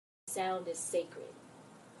Sound is sacred.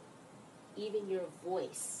 Even your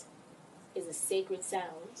voice is a sacred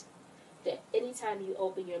sound that anytime you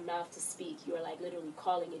open your mouth to speak, you are like literally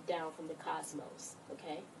calling it down from the cosmos.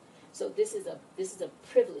 Okay? So this is a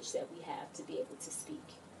privilege that we have to be able to speak.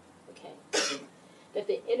 Okay? That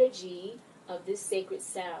the energy of this sacred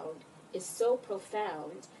sound is so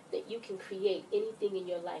profound that you can create anything in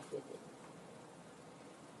your life with it.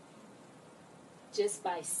 Just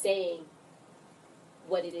by saying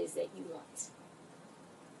what it is that you want.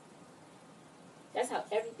 That's how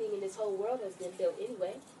everything in this whole world has been built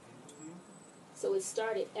anyway. So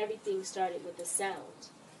everything started with a sound.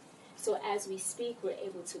 So as we speak, we're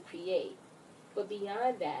able to create. But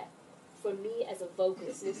beyond that, for me as a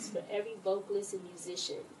vocalist, this is for every vocalist and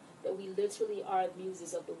musician, that we literally are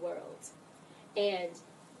muses of the world. And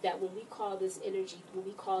that when we call this energy, when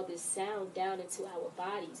we call this sound down into our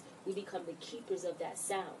bodies, we become the keepers of that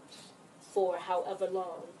sound for however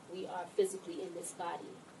long we are physically in this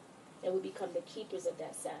body. And we become the keepers of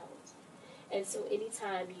that sound. And so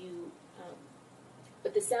anytime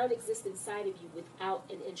but the sound exists inside of you without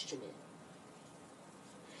an instrument.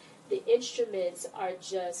 The instruments are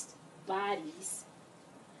just bodies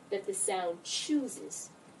that the sound chooses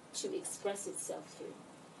to express itself through.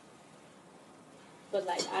 But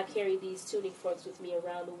like, I carry these tuning forks with me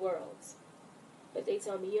around the world. But they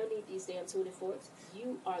tell me, you don't need these damn tuning forks.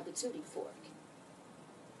 You are the tuning fork.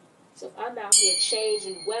 So if I'm out here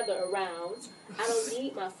changing weather around, I don't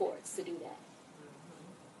need my forks to do that.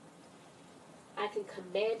 I can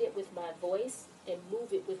command it with my voice and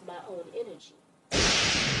move it with my own energy.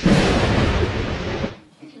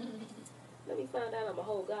 Let me find out I'm a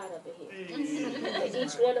whole God up in here. But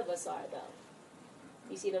each one of us are, though.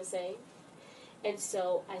 You see what I'm saying? And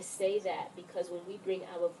so I say that because when we bring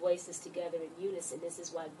our voices together in unison, this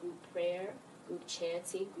is why group prayer, group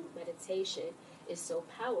chanting, group meditation is so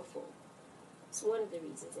powerful. It's one of the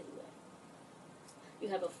reasons anyway. You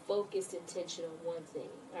have a focused intention on one thing.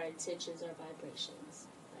 Our intentions are vibrations,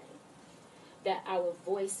 right? That our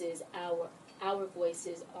voices are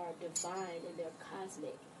divine and they're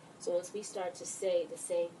cosmic. So once we start to say the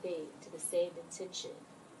same thing to the same intention,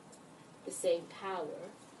 the same power,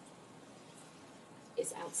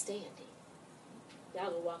 it's outstanding. Y'all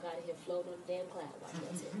gonna walk out of here floating on a damn cloud like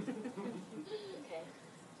that's it. Okay?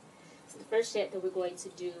 So the first chant that we're going to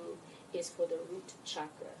do is for the root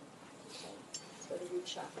chakra. Okay? It's for the root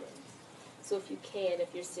chakra. So if you can,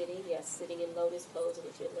 if you're sitting, yes, sitting in lotus pose, and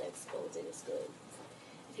if your legs folded is good.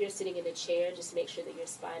 If you're sitting in a chair, just make sure that your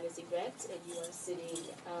spine is erect and you are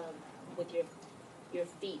sitting with your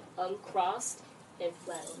feet uncrossed and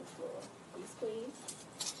flat on the floor. Please, please.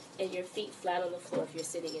 And your feet flat on the floor if you're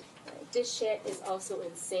sitting in. Right. This chant is also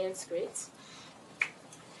in Sanskrit.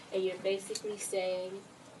 And you're basically saying,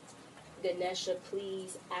 Ganesha,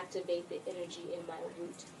 please activate the energy in my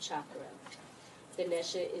root chakra.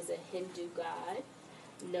 Ganesha is a Hindu god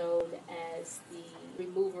known as the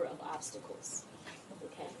remover of obstacles.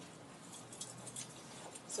 Okay?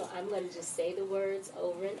 So I'm going to just say the words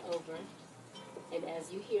over and over. And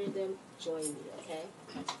as you hear them, join me, okay?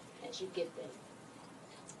 As you get them.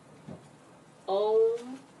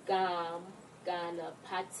 Om Gam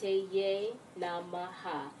Ganapataye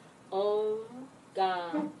Namaha. Om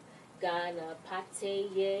Gam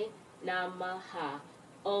Ganapataye Namaha.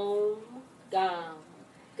 Om Gam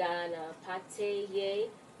Ganapataye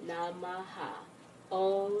Namaha.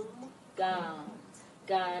 Om Gam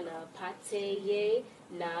Ganapataye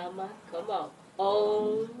Nama. Come on.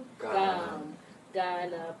 Om Gam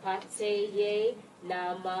Ganapataye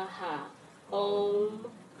Namaha. Om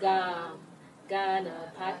Gam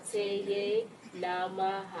Ganapataye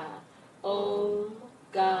Namaha. Om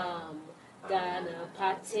Gam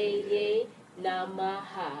Ganapataye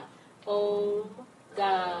Namaha. Om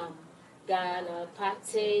Gam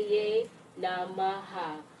Ganapataye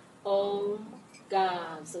Namaha. Om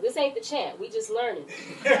Gam. So this ain't the chant. We just learning.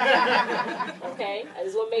 Okay? I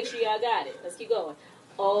just want to make sure y'all got it. Let's keep going.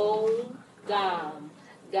 Om Gam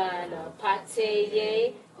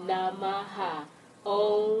Ganapataye Namaha.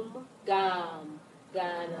 Om Gam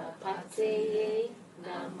Ganapataye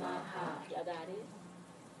Namaha. Y'all got it?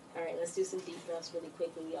 All right, let's do some deep breaths really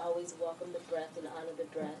quickly. We always welcome the breath and honor the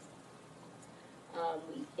breath.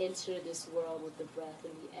 We enter this world with the breath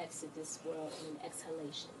and we exit this world in an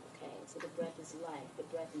exhalation. Okay, so the breath is life. The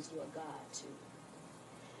breath is your God too.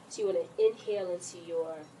 So you want to inhale into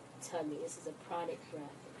your tummy. This is a pranic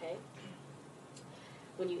breath. Okay.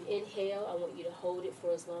 When you inhale, I want you to hold it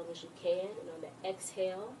for as long as you can, and on the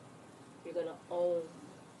exhale, you're going to Om.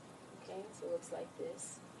 Okay, so it looks like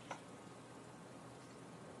this.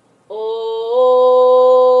 Om.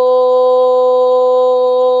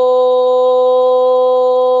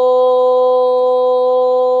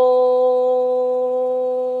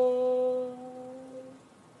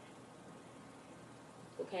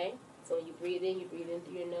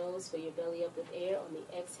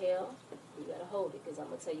 hold it because I'm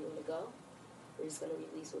going to tell you when to go. We're just going to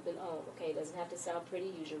release with an om. Okay, it doesn't have to sound pretty.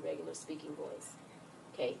 Use your regular speaking voice.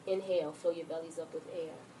 Okay, inhale. Fill your bellies up with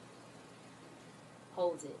air.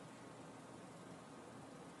 Hold it.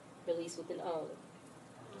 Release with an om.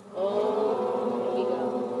 Oh, here we go.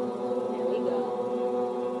 There we go.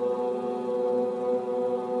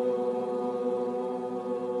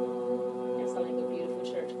 That sounds like a beautiful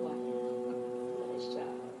church choir. Nice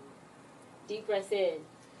job. Deep breath in.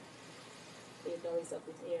 Fill your bellies up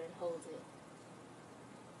with air and hold it.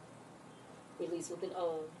 Release with an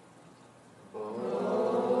om.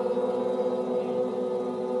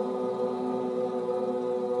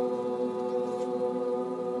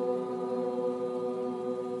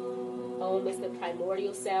 Om is the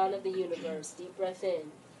primordial sound of the universe. Deep breath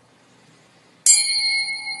in.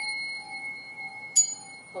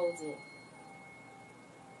 Hold it.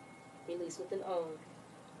 Release with an om.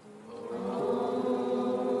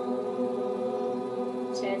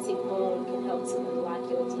 Chanting om can help to unlock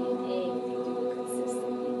your DNA if you do it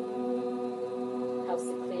consistently. Helps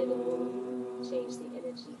to clear the womb, change the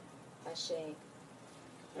energy. Ashe.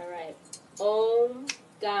 Alright. Om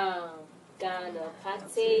Gam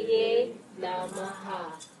Ganapatye Namaha.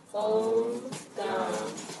 Om Gam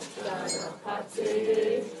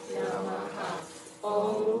Ganapatye Namaha.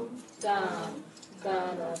 Om Gam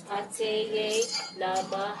Ganapatye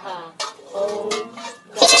Namaha. Om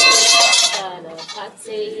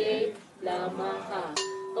Ganapatye Namaha.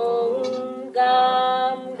 Om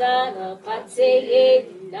Gam Ganapatye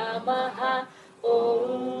Namaha.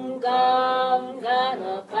 Om Gam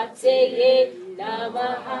Ganapatye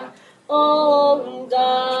Namaha. Om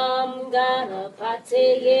Gam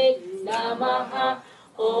Ganapatye Namaha.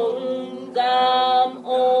 Om Gam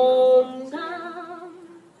Om Gam.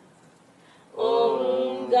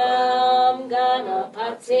 Om Gam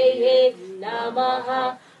Ganapatye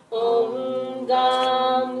Namaha. Om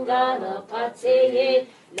Gam Ganapatye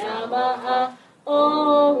Namaha.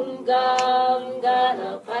 Om Gam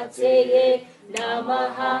Ganapatye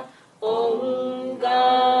Namaha. Om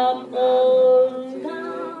Gam Om Gam.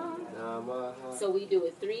 So we do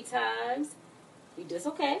it 3 times. We do it's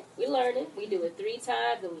okay. We learn it. We do it 3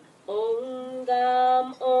 times. And we Om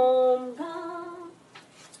Gam Om Gam.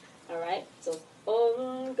 All right. So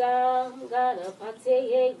Om Gam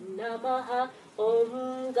Ganapatye Namaha.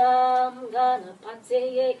 Om Gam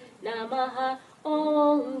Ganapatye Namaha.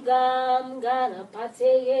 Om Gam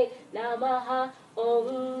Ganapatye Namaha.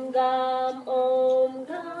 Om Gam Om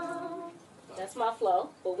Gam. That's my flow,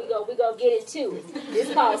 but we gonna get into it. This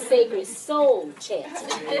is called Sacred Soul Chant.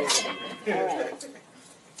 All right,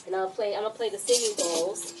 and I'm gonna play the singing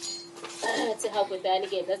bowls to help with that. And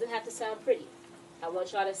again, it doesn't have to sound pretty. I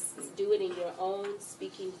want y'all to do it in your own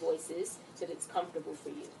speaking voices so that it's comfortable for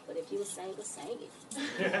you. But if you a singer, sing it.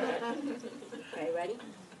 Okay, ready?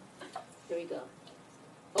 Here we go.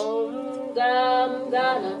 Om Gam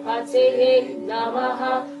Ganapatye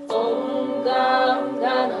Namaha. Om Gam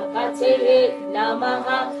Ganapatye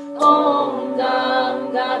Namaha. Om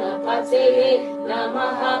Gam Ganapatye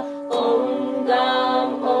Namaha. Om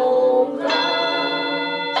Gam Om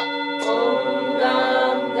Gam. Om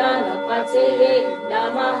Gam Ganapatye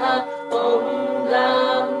Namaha. Om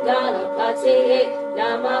Gam Ganapatye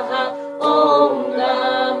Namaha. Om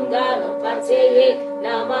Gam Ganapatye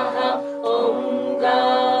Namaha. Om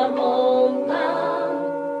Gam Om Gam.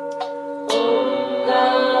 Om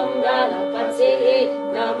Gam Ganapatye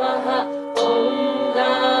Namaha. Om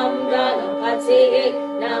Gam Ganapatye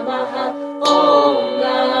Namaha. Om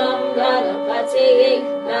Gam Ganapatye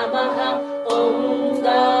Namaha. Om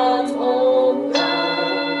Gam Om Gam.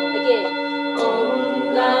 Again. Om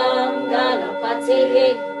Gam Ganapatye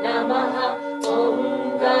Namaha. Om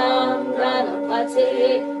Gam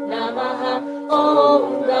Ganapatye Namaha. Om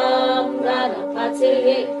Gam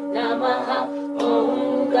Ganapatye Namaha.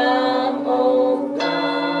 Om Gam Om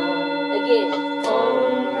Gam. Again. Om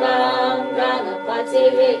Gam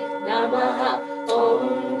Ganapatye Namaha. Om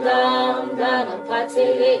Gam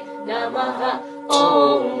Ganapatye Namaha.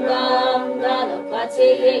 Om Gam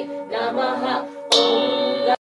Ganapatye Namaha.